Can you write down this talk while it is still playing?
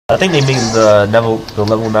I think they made the level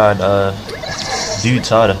 9 dudes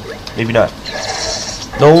harder. Maybe not.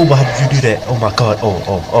 No, but how did you do that? Oh my god. Oh.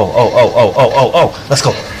 Let's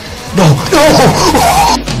go. No.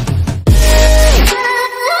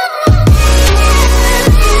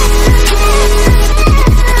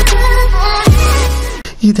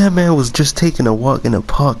 That man was just taking a walk in the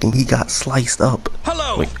park and he got sliced up.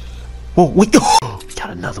 Hello. Wait. Whoa, wait. We got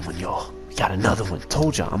another one, y'all. We got another one.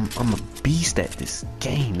 Told y'all, I'm a beast at this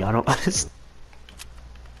game. Y'all don't understand.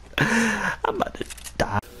 I'm about to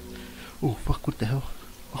die. Oh fuck! What the hell?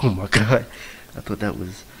 Oh my god! I thought that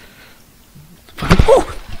was.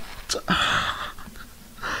 Oh!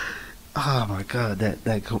 Oh my god!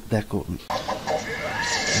 That got me.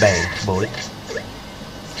 Bang, boy.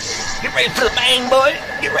 Get ready for the bang, boy!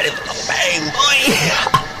 Get ready for the bang, boy!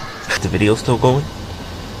 Is the video still going?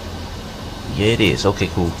 Yeah, it is. Okay,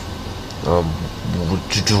 cool.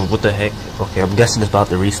 What the heck? Okay, I'm guessing it's about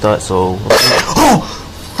to restart, so... Oh!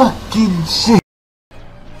 Fucking shit!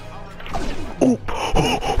 Oh!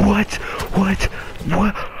 What?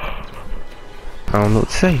 I don't know what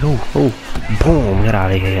to say. Oh! Boom! Get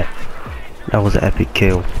out of here. That was an epic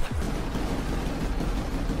kill.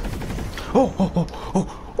 Oh!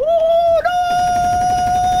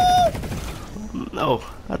 No!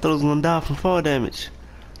 I thought I was gonna die from fall damage.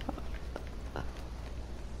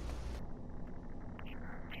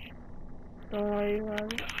 A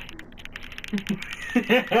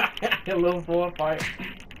little four fight.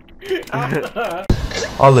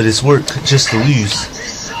 All of this work just to lose.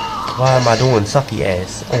 Why am I doing sucky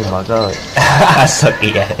ass? Oh my god.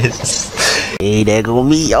 Sucky ass. Hey, there go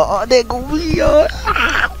me, y'all. There go me, y'all.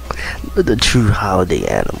 The true holiday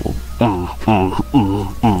animal.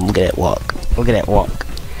 Look at that walk. Look at that walk.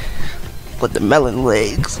 With the melon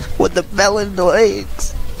legs. With the melon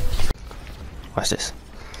legs. Watch this.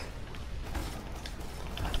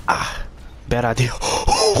 Ah, bad idea.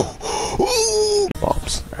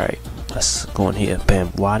 Bombs. Alright, let's go in here. Bam.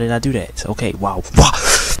 Why did I do that? Okay, wow.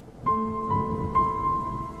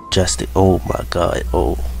 Just it. Oh my god.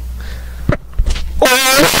 Oh.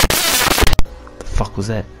 The fuck was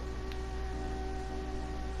that?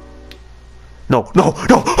 No.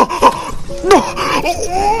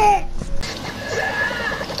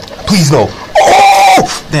 Please no. Oh!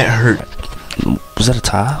 That hurt. Was that a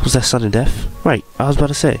tie? Was that sudden death? Right, I was about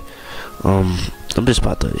to say. I'm just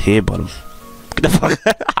about to headbutt him. Get the fuck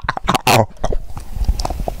out.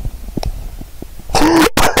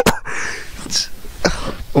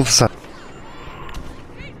 I'm sorry.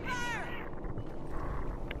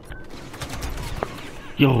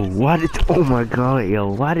 Yo, why did... Oh my god,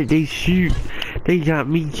 yo. Why did they shoot? They got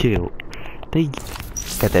me killed. They...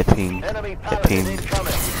 Got that ping. That ping.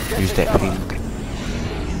 Use that ping.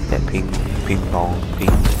 That ping. Ping pong.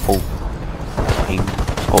 Ping. Oh. That ping.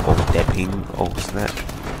 Oh, that ping. Oh, snap.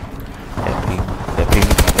 That ping. That ping.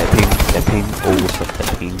 That ping. That ping. Oh, what's up, that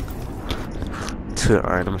ping?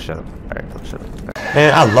 Alright, I'm gonna shut up. Alright, I'm shut up.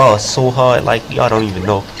 Man, I lost so hard, like, y'all don't even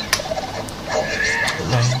know.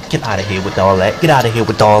 Man, get out of here with all that. Get out of here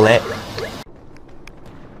with all that.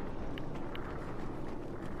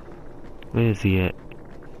 Where is he at?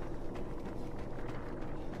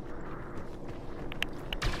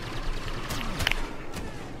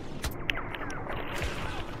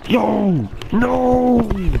 Yo! No!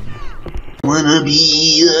 Wanna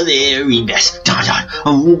be the very best.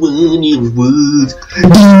 Oh, when it was.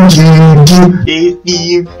 If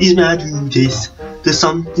is my duties. There's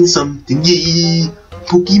something, yeah.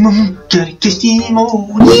 Pokemon, gotta catch them all.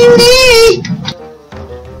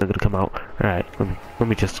 They're gonna come out. Alright, let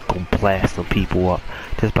me just go blast some people up.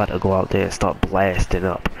 Just about to go out there and start blasting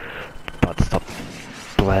up. About to stop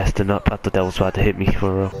blasting up. I thought that was about to hit me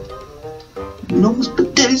for real. Lost the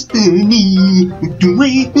destiny. Do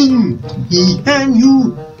waiting. He and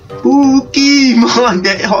you. Pokemon,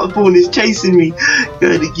 that hot phone is chasing me.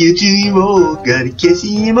 Gotta get him all. Gotta catch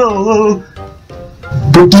him all.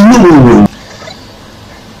 Pokemon.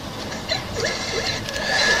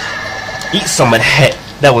 Eat some of that.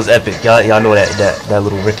 That was epic. Y'all know that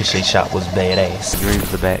little ricochet shot was badass. Dreams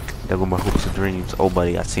the back. There go my hopes and dreams. Oh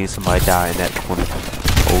buddy, I seen somebody die in that corner.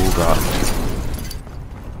 Oh god.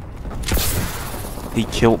 He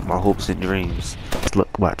killed my hopes and dreams.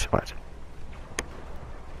 Look, watch.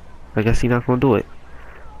 I guess he's not gonna do it.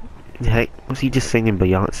 Heck, was he just singing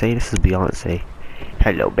Beyonce? This is Beyonce.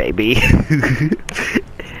 Hello, baby.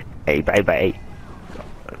 Hey, bye.